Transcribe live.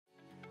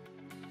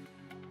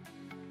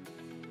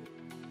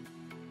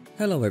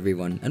Hello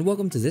everyone, and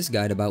welcome to this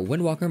guide about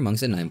Windwalker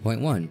monks in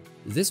 9.1.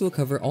 This will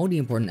cover all the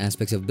important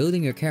aspects of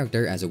building your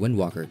character as a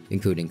Windwalker,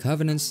 including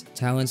covenants,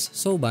 talents,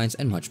 soulbinds,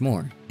 and much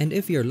more. And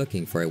if you're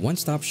looking for a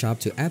one-stop shop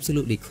to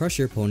absolutely crush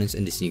your opponents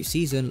in this new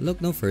season, look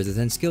no further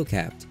than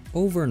Skillcapped.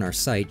 Over on our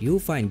site, you'll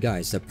find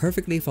guides that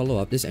perfectly follow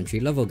up this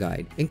entry-level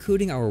guide,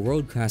 including our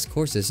world-class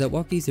courses that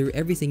walk you through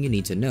everything you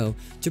need to know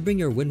to bring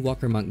your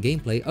Windwalker monk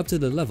gameplay up to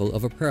the level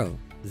of a pro.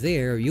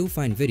 There, you'll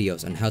find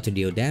videos on how to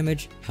deal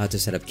damage, how to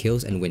set up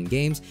kills and win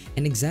games,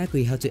 and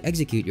exactly how to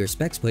execute your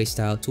specs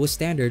playstyle to a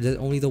standard that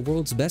only the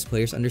world's best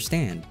players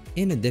understand.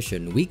 In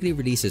addition, weekly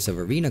releases of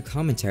arena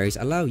commentaries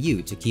allow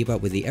you to keep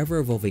up with the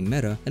ever-evolving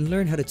meta and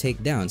learn how to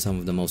take down some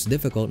of the most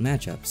difficult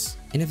matchups.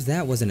 And if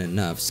that wasn't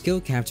enough,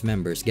 Skillcapped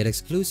members get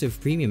exclusive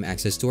premium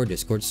access to our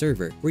Discord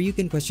server, where you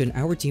can question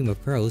our team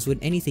of pros with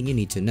anything you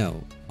need to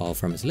know, all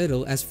from as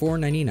little as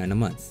 $4.99 a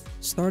month.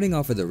 Starting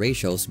off with the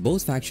ratios,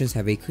 both factions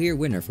have a clear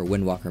winner for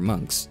Windwalker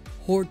monks.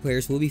 Horde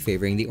players will be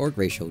favoring the Orc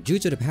ratio due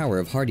to the power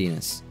of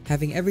hardiness.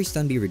 Having every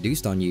stun be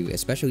reduced on you,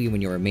 especially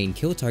when you're a main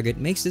kill target,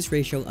 makes this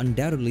ratio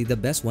undoubtedly the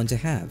best one to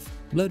have.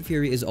 Blood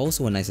Fury is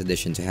also a nice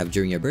addition to have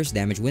during your burst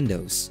damage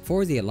windows.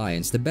 For the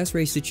Alliance, the best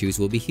race to choose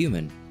will be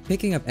Human.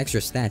 Picking up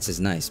extra stats is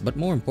nice, but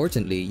more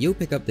importantly, you'll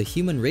pick up the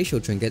Human ratio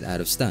trinket out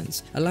of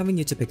stuns, allowing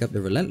you to pick up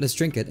the Relentless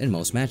trinket in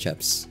most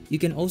matchups. You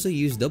can also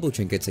use double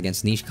trinkets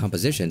against niche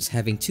compositions,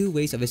 having two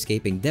ways of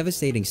escaping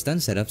devastating stun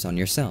setups on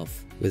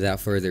yourself. Without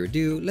further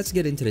ado, let's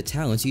get into the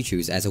talents you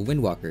choose as a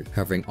Windwalker,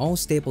 covering all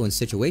staple and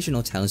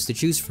situational talents to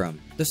choose from.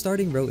 The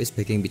starting row is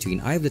picking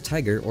between Eye of the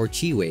Tiger or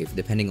Chi Wave,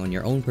 depending on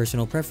your own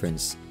personal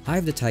preference. Eye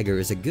of the Tiger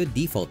is a good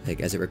default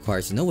pick as it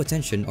requires no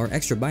attention or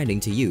extra binding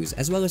to use,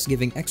 as well as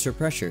giving extra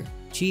pressure.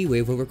 Chi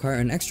Wave will require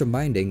an extra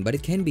binding, but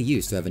it can be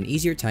used to have an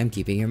easier time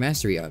keeping your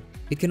mastery up.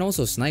 It can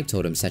also snipe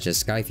totems such as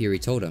Sky Fury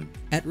Totem.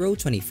 At row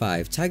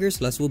 25,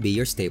 Tiger's Lust will be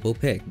your staple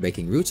pick,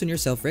 breaking roots on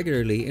yourself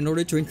regularly in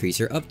order to increase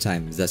your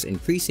uptime, thus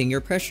increasing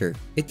your pressure.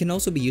 It can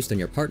also be used on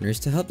your partners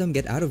to help them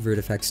get out of root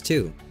effects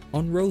too.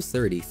 On row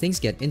 30,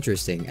 things get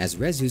interesting as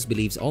Rezus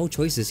believes all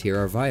choices here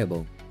are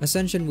viable.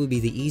 Ascension will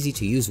be the easy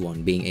to use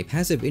one, being a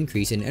passive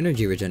increase in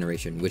energy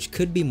regeneration, which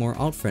could be more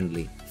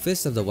alt-friendly.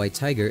 Fist of the White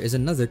Tiger is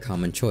another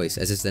common choice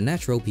as it's the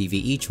natural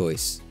PvE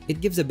choice. It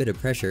gives a bit of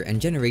pressure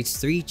and generates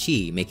 3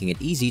 Chi, making it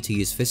easy to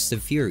use Fists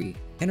of Fury.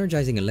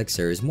 Energizing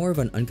Elixir is more of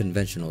an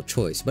unconventional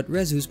choice, but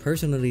Rezus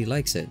personally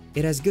likes it.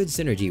 It has good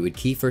synergy with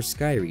Kiefer's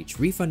Skyreach,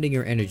 refunding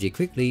your energy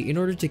quickly in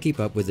order to keep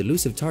up with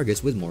elusive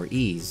targets with more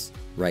ease.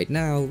 Right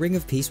now, Ring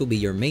of Peace will be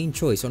your main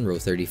choice on row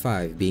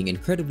 35, being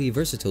incredibly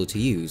versatile to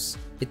use.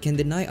 It can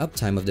deny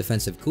uptime of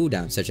defensive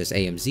cooldowns such as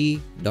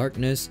AMZ,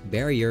 Darkness,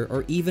 Barrier,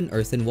 or even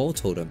Earthen Wall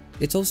Totem.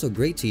 It's also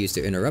great to use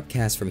to interrupt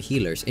casts from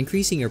healers,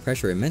 increasing your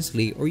pressure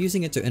immensely, or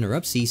using it to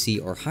interrupt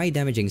CC or high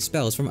damaging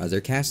spells from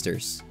other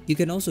casters. You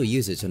can also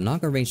use it to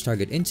knock a ranged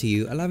target into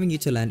you, allowing you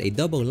to land a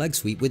double leg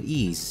sweep with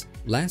ease.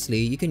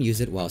 Lastly, you can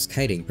use it whilst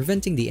kiting,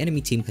 preventing the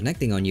enemy team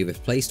connecting on you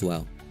if placed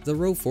well. The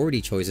row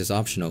 40 choice is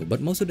optional, but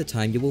most of the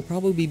time you will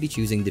probably be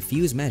choosing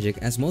Diffuse Magic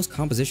as most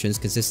compositions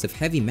consist of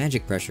heavy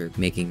magic pressure,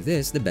 making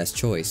this the best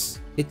choice.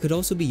 It could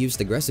also be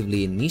used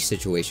aggressively in niche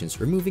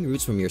situations, removing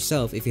roots from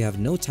yourself if you have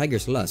no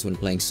Tiger's Lust when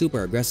playing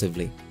super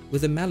aggressively.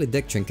 With the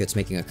Maledict trinkets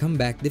making a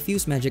comeback,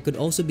 Diffuse Magic could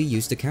also be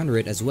used to counter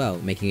it as well,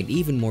 making it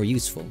even more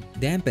useful.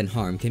 Dampen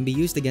Harm can be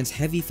used against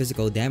heavy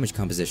physical damage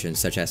compositions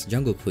such as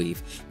Jungle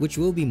Cleave, which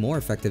will be more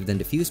effective than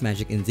Diffuse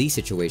Magic in these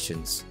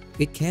situations.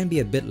 It can be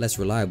a bit less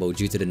reliable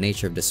due to the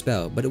nature of the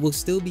spell, but it will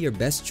still be your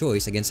best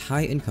choice against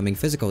high incoming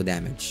physical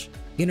damage.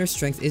 Inner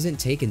Strength isn't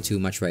taken too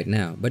much right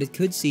now, but it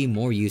could see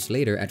more use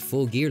later at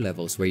full gear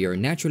levels where you're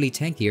naturally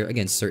tankier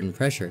against certain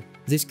pressure.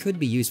 This could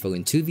be useful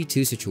in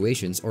 2v2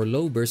 situations or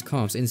low burst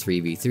comps in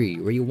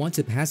 3v3 where you want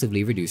to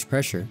passively reduce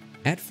pressure.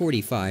 At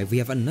 45, we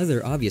have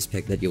another obvious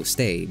pick that you'll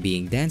stay,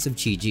 being Dance of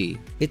Chi-Ji.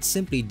 It's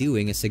simply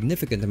doing a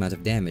significant amount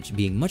of damage,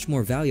 being much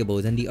more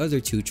valuable than the other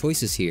two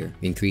choices here,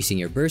 increasing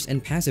your burst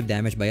and passive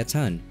damage by a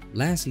ton.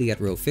 Lastly,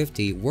 at row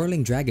 50,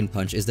 Whirling Dragon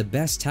Punch is the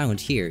best talent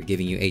here,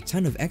 giving you a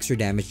ton of extra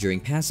damage during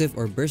passive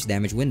or burst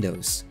damage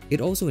windows. It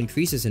also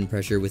increases in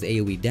pressure with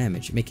AoE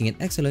damage, making it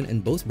excellent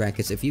in both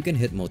brackets if you can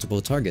hit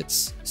multiple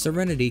targets.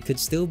 Serenity could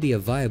still be a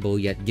viable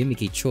yet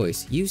gimmicky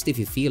choice, used if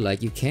you feel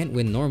like you can't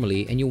win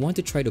normally and you want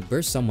to try to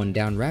burst someone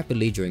down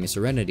rapidly during a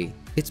Serenity.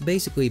 It's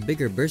basically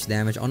bigger burst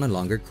damage on a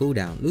longer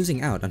cooldown,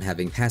 losing out on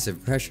having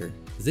passive pressure.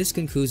 This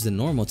concludes the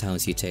normal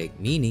talents you take,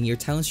 meaning your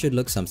talents should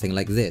look something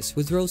like this,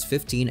 with rows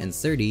 15 and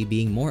 30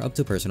 being more up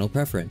to personal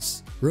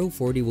preference. Row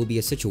 40 will be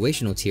a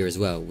situational tier as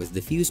well, with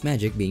Diffuse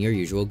Magic being your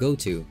usual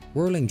go-to.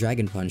 Whirling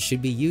Dragon Punch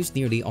should be used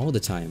nearly all the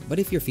time, but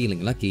if you're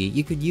feeling lucky,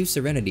 you could use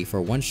Serenity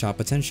for one-shot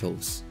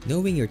potentials.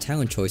 Knowing your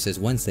talent choice is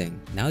one thing,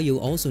 now you'll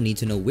also need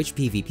to know which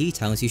PvP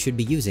talents you should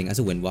be using as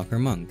a Windwalker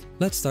monk.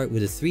 Let's start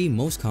with the 3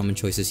 most common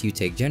choices you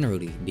take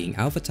generally, being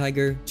Alpha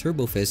Tiger,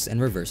 Turbo Fist,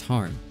 and Reverse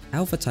Harm.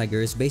 Alpha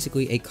Tiger is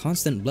basically a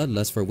constant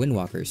bloodlust for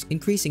Windwalkers,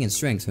 increasing in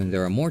strength when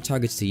there are more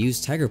targets to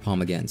use Tiger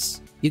Palm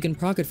against. You can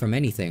proc it from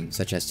anything,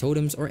 such as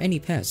totems or any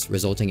pests,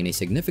 resulting in a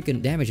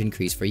significant damage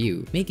increase for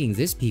you, making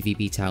this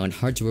PvP talent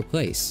hard to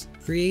replace.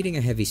 Creating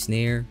a heavy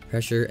snare,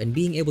 pressure, and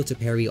being able to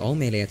parry all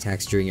melee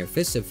attacks during your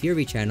Fists of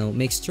Fury channel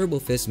makes Turbo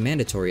Fist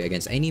mandatory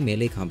against any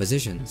melee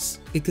compositions.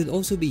 It could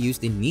also be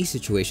used in niche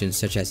situations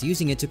such as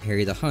using it to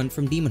parry the hunt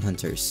from demon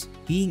hunters.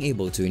 Being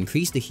able to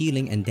increase the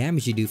healing and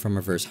damage you do from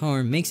reverse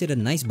harm makes it a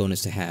nice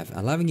bonus to have,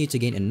 allowing you to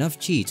gain enough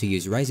chi to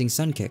use Rising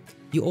Sun Kick.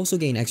 You also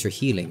gain extra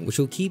healing, which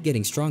will keep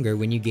getting stronger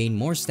when you gain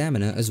more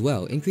stamina as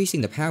well,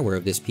 increasing the power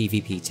of this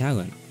PvP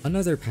talent.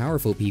 Another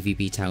powerful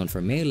PvP talent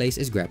for melees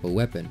is Grapple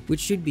Weapon, which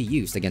should be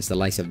used against the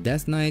likes of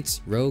Death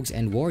Knights, Rogues,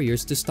 and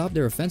Warriors to stop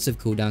their offensive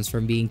cooldowns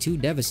from being too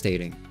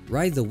devastating.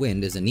 Ride the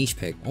Wind is a niche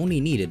pick, only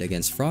needed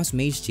against Frost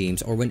Mage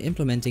teams or when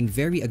implementing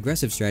very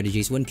aggressive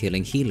strategies when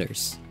killing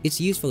healers.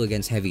 It's useful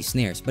against heavy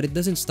snares, but it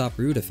doesn't stop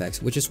root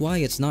effects, which is why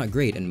it's not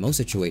great in most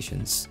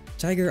situations.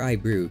 Tiger Eye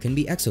Brew can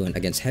be excellent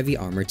against heavy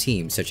armor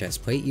teams such as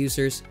plate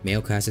users,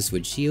 male classes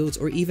with shields,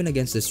 or even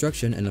against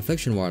destruction and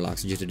affliction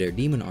warlocks due to their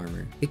demon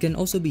armor. It can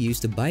also be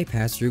used to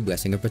bypass through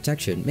Blessing of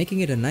Protection,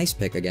 making it a nice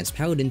pick against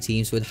paladin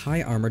teams with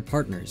high armored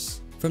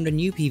partners. From the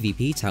new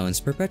PvP talents,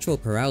 Perpetual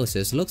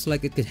Paralysis looks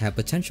like it could have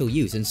potential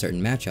use in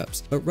certain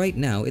matchups, but right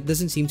now it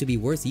doesn't seem to be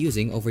worth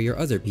using over your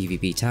other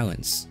PvP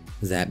talents.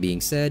 That being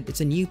said,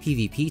 it's a new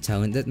PvP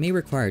talent that may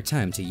require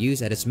time to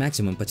use at its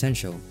maximum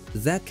potential.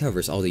 That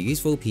covers all the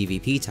useful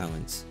PvP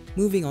talents.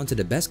 Moving on to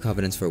the best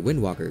covenants for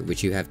Windwalker,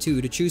 which you have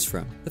two to choose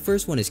from. The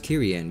first one is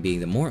Kyrian, being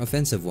the more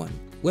offensive one.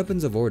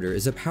 Weapons of Order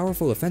is a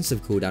powerful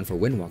offensive cooldown for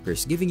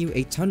Windwalkers, giving you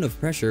a ton of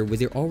pressure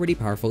with your already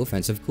powerful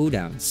offensive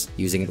cooldowns.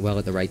 Using it well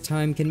at the right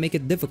time can make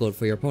it difficult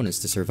for your opponents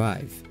to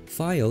survive.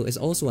 File is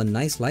also a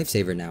nice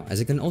lifesaver now,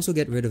 as it can also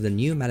get rid of the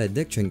new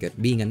Maledict Trinket,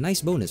 being a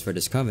nice bonus for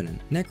this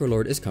covenant.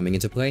 Necrolord is coming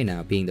into play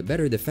now, being the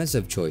better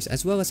defensive choice,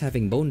 as well as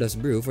having Bone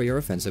Dust Brew for your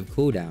offensive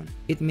cooldown.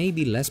 It may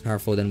be less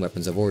powerful than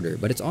Weapons of Order,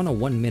 but it's on a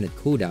 1-minute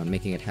cooldown,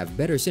 making it have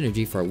better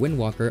synergy for a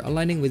Windwalker,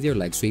 aligning with your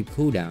leg sweep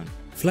cooldown.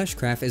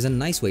 Fleshcraft is a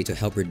nice way to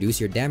help reduce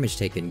your damage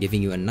taken,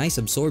 giving you a nice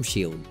absorb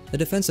shield. The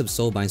defensive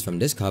soulbinds from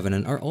this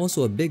covenant are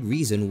also a big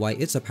reason why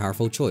it's a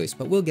powerful choice,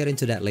 but we'll get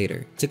into that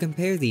later. To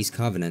compare these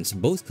covenants,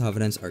 both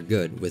covenants are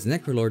good, with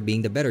Necrolord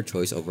being the better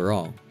choice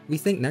overall. We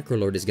think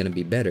Necrolord is gonna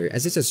be better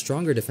as it's a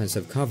stronger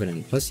defensive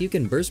covenant, plus you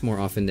can burst more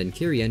often than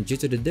Kyrian due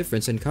to the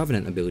difference in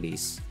covenant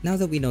abilities. Now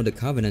that we know the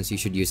covenants you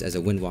should use as a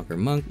Windwalker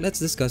monk, let's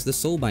discuss the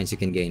soulbinds you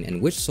can gain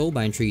and which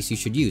soulbind trees you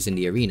should use in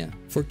the arena.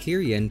 For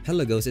Kyrian,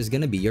 Pelagos is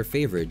gonna be your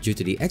favorite due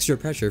to the extra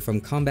pressure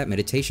from combat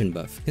meditation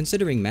buff,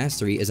 considering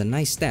mastery is a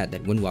nice stat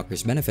that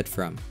Windwalkers benefit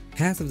from.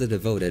 Path of the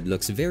Devoted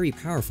looks very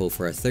powerful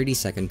for a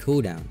 30-second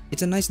cooldown.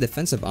 It's a nice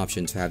defensive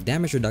option to have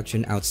damage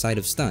reduction outside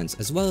of stunts,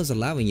 as well as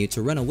allowing you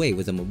to run away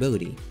with the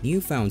mobility.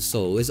 Newfound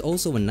Soul is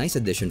also a nice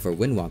addition for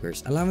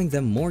Windwalkers, allowing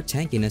them more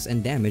tankiness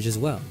and damage as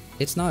well.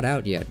 It's not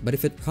out yet, but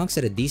if it procs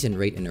at a decent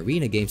rate in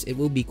arena games, it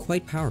will be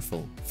quite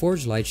powerful.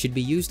 Forge Light should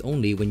be used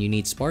only when you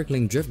need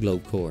Sparkling Drift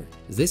Globe core.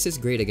 This is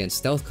great against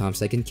stealth comps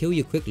that can kill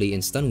you quickly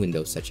in stun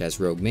windows such as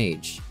Rogue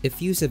Mage.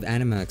 Effusive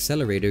Anima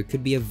Accelerator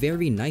could be a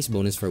very nice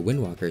bonus for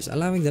Windwalkers,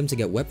 allowing them to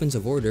get Weapons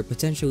of Order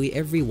potentially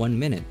every 1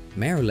 minute.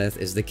 Maroleth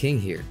is the king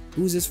here.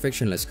 Ooze's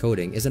Frictionless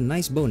Coating is a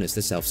nice bonus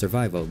to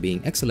self-survival,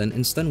 being excellent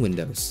in stun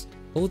windows.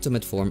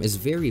 Ultimate Form is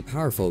very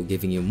powerful,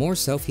 giving you more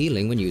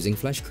self-healing when using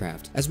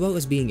Fleshcraft, as well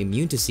as being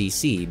immune to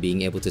CC,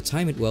 being able to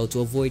time it well to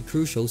avoid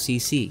crucial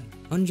CC.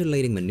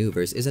 Undulating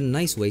Maneuvers is a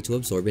nice way to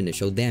absorb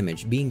initial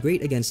damage, being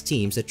great against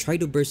teams that try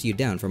to burst you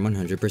down from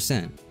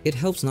 100%. It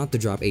helps not to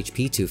drop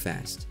HP too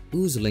fast.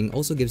 Oozling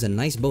also gives a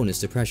nice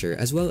bonus to pressure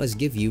as well as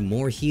give you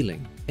more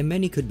healing. And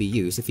many could be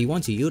used if you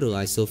want to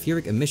utilize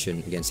Sulfuric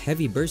Emission against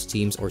heavy burst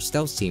teams or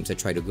stealth teams that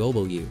try to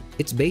global you.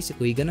 It's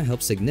basically gonna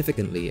help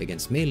significantly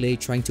against melee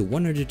trying to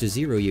 100 to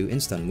 0 you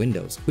in stun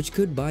windows, which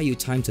could buy you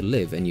time to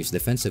live and use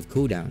defensive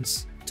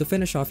cooldowns. To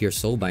finish off your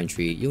soulbind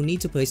tree, you'll need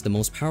to place the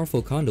most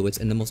powerful conduits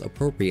in the most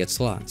appropriate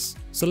slots.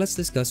 So let's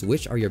discuss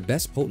which are your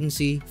best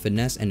potency,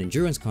 finesse, and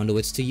endurance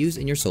conduits to use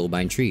in your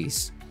soulbind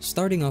trees.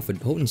 Starting off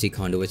with Potency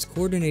Conduits,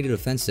 Coordinated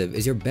Offensive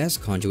is your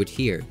best conduit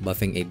here,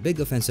 buffing a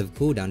big offensive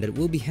cooldown that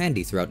will be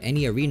handy throughout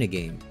any arena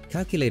game.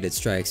 Calculated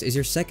Strikes is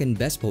your second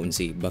best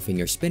potency, buffing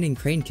your spinning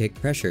crane kick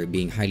pressure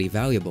being highly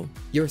valuable.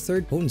 Your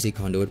third potency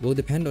conduit will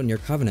depend on your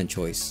covenant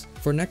choice.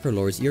 For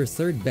Necrolords, your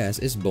third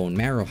best is Bone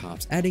Marrow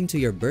Hops, adding to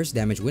your burst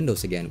damage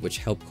windows again, which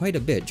help quite a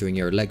bit during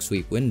your leg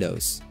sweep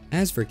windows.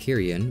 As for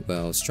Kyrian,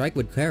 well, Strike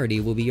with Clarity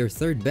will be your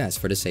third best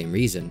for the same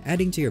reason,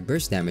 adding to your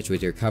burst damage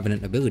with your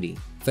Covenant ability.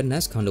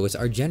 Finesse conduits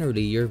are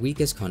generally your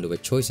weakest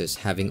conduit choices,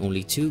 having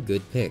only 2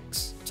 good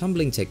picks.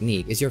 Tumbling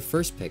Technique is your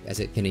first pick as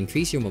it can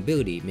increase your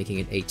mobility, making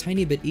it a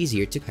tiny bit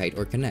easier to kite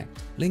or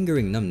connect.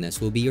 Lingering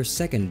Numbness will be your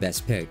second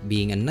best pick,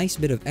 being a nice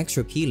bit of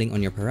extra peeling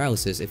on your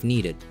paralysis if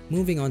needed.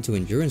 Moving on to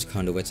Endurance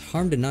conduits,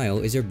 Harm Denial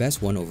is your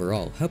best one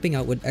overall, helping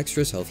out with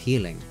extra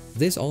self-healing.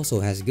 This also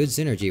has good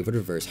synergy with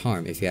Reverse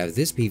Harm if you have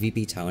this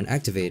PvP talent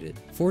activated.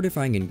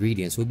 Fortifying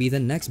Ingredients will be the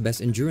next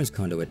best endurance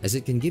conduit as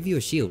it can give you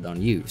a shield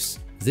on use.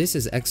 This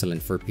is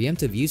excellent for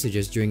preemptive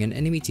usages during an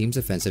enemy team's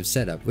offensive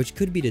setup, which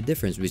could be the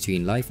difference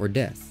between life or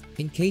death.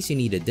 In case you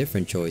need a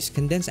different choice,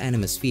 Condensed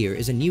Animasphere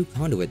is a new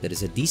conduit that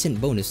is a decent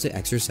bonus to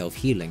extra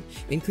self-healing,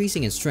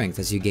 increasing in strength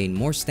as you gain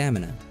more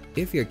stamina.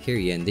 If you're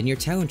Kyrian, then your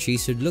talent tree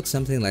should look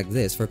something like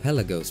this, for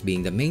Pelagos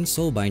being the main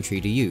soulbind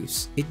tree to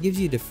use. It gives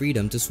you the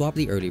freedom to swap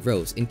the early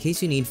rows in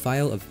case you need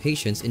File of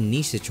Patience in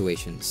niche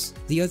situations.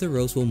 The other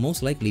rows will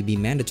most likely be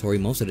mandatory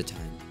most of the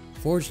time.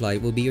 Forge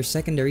Light will be your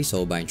secondary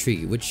soulbind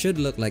tree, which should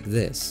look like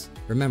this.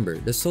 Remember,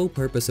 the sole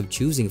purpose of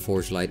choosing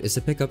Forge Light is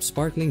to pick up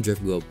Sparkling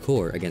Drift Globe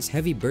Core against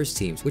heavy burst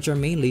teams, which are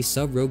mainly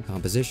sub-rogue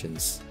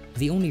compositions.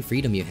 The only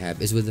freedom you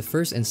have is with the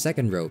first and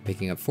second row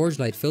picking up Forge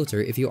Light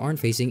Filter if you aren't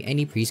facing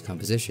any priest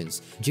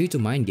compositions, due to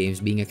mind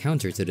games being a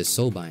counter to this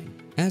soulbind.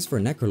 As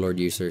for Necrolord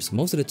users,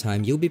 most of the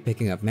time you'll be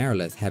picking up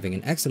Marilith, having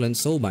an excellent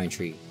soulbind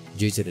tree.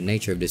 Due to the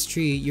nature of this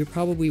tree, you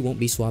probably won't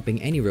be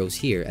swapping any rows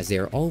here as they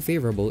are all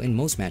favorable in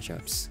most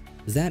matchups.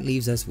 That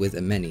leaves us with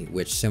Ameni,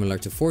 which, similar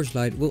to Forge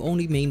Light, will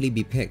only mainly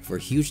be picked for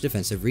huge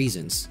defensive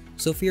reasons.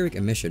 Sulfuric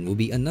Emission will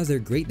be another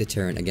great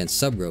deterrent against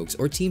sub-rogues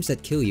or teams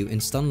that kill you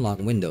in stun lock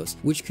windows,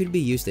 which could be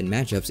used in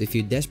matchups if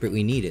you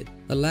desperately need it.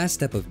 The last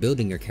step of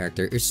building your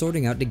character is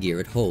sorting out the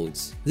gear it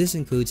holds. This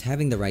includes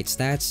having the right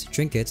stats,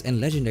 trinkets, and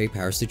legendary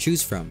powers to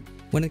choose from.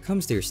 When it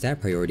comes to your stat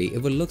priority,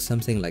 it will look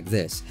something like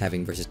this,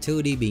 having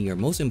Versatility being your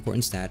most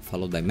important stat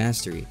followed by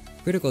Mastery.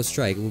 Critical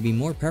Strike will be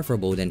more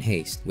preferable than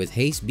Haste, with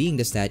Haste being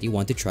the stat you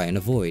want to try and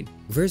avoid.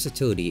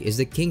 Versatility is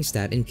the king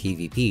stat in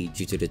PvP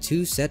due to the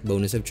 2 set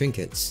bonus of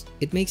trinkets.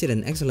 It makes it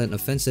an excellent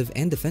offensive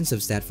and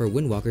defensive stat for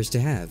Windwalkers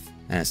to have.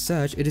 As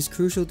such, it is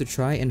crucial to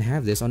try and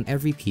have this on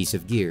every piece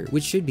of gear,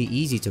 which should be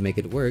easy to make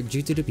it work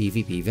due to the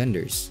PvP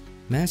vendors.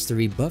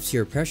 Mastery buffs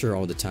your pressure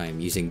all the time,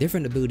 using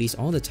different abilities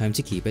all the time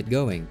to keep it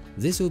going.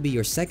 This will be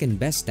your second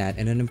best stat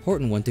and an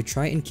important one to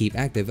try and keep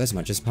active as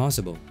much as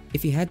possible.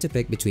 If you had to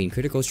pick between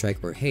Critical Strike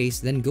or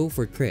Haste, then go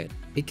for Crit.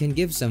 It can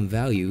give some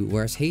value,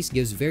 whereas Haste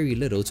gives very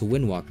little to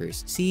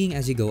Windwalkers, seeing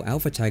as you go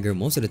Alpha Tiger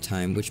most of the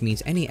time, which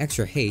means any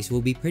extra Haste will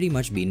be pretty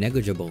much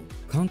negligible.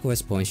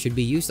 Conquest points should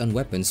be used on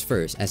weapons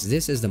first, as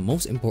this is the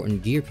most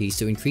important gear piece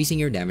to increasing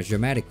your damage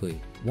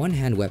dramatically.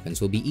 One-hand weapons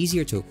will be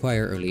easier to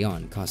acquire early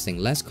on, costing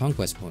less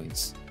conquest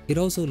points. It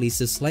also leads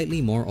to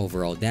slightly more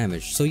overall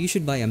damage, so you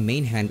should buy a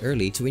main hand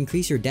early to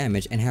increase your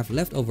damage and have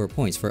leftover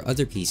points for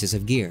other pieces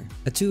of gear.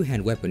 A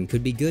two-hand weapon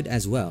could be good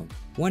as well.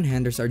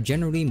 One-handers are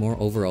generally more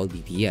overall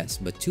DPS,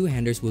 but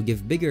two-handers will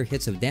give bigger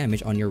hits of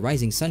damage on your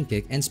Rising Sun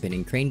Kick and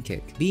Spinning Crane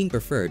Kick, being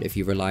preferred if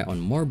you rely on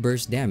more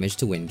burst damage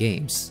to win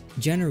games.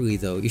 Generally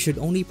though, you should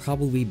only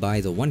probably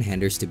buy the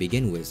one-handers to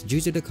begin with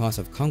due to the cost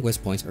of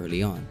conquest points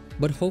early on.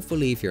 But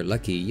hopefully if you're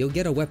lucky, you'll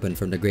get a weapon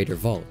from the Greater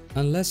Vault.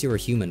 Unless you're a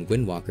human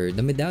Windwalker,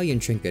 the Medallion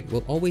Trinket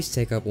will always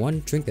take up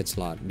one trinket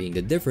slot, being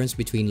the difference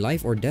between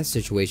life or death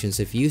situations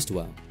if used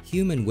well.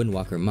 Human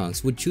Windwalker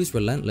monks would choose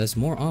Relentless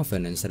more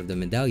often instead of the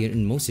Medallion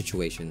in most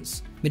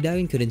situations.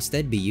 Medallion could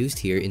instead be used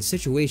here in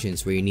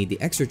situations where you need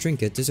the extra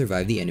trinket to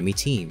survive the enemy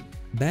team.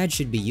 Badge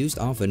should be used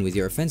often with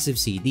your offensive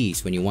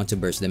CDs when you want to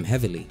burst them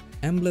heavily.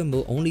 Emblem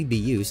will only be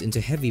used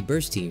into heavy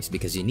burst teams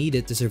because you need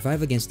it to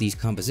survive against these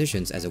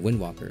compositions as a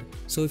Windwalker.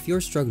 So if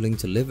you're struggling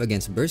to live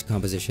against burst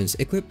compositions,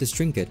 equip this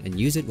trinket and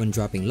use it when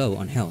dropping low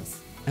on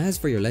health. As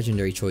for your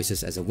legendary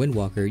choices as a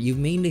Windwalker, you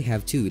mainly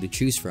have 2 to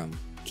choose from.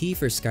 Key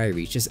for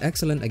Skyreach is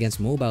excellent against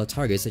mobile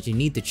targets that you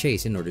need to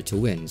chase in order to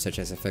win, such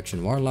as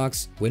Affection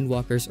Warlocks,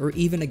 Windwalkers, or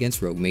even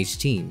against Rogue Mage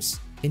teams.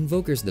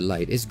 Invoker's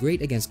Delight is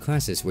great against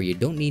classes where you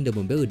don't need the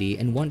mobility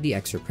and want the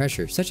extra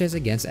pressure, such as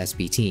against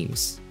SP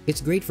teams.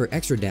 It's great for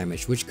extra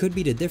damage, which could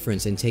be the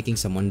difference in taking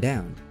someone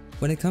down.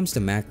 When it comes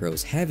to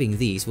macros, having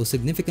these will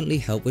significantly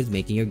help with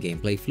making your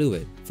gameplay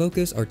fluid.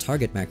 Focus or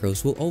target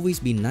macros will always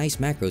be nice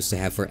macros to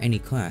have for any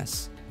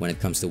class. When it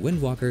comes to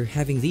Windwalker,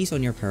 having these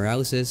on your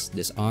Paralysis,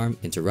 Disarm,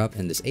 Interrupt,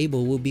 and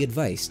Disable will be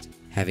advised.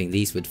 Having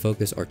these with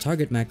focus or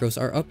target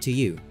macros are up to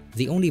you.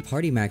 The only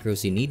party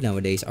macros you need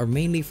nowadays are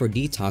mainly for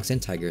Detox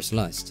and Tiger's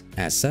Lust.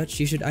 As such,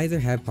 you should either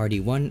have Party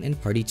 1 and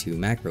Party 2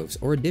 macros,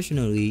 or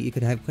additionally, you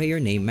could have player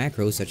name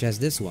macros such as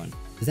this one.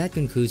 That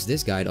concludes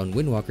this guide on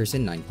Windwalkers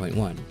in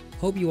 9.1.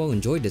 Hope you all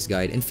enjoyed this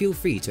guide and feel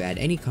free to add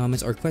any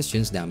comments or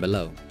questions down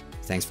below.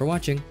 Thanks for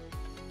watching!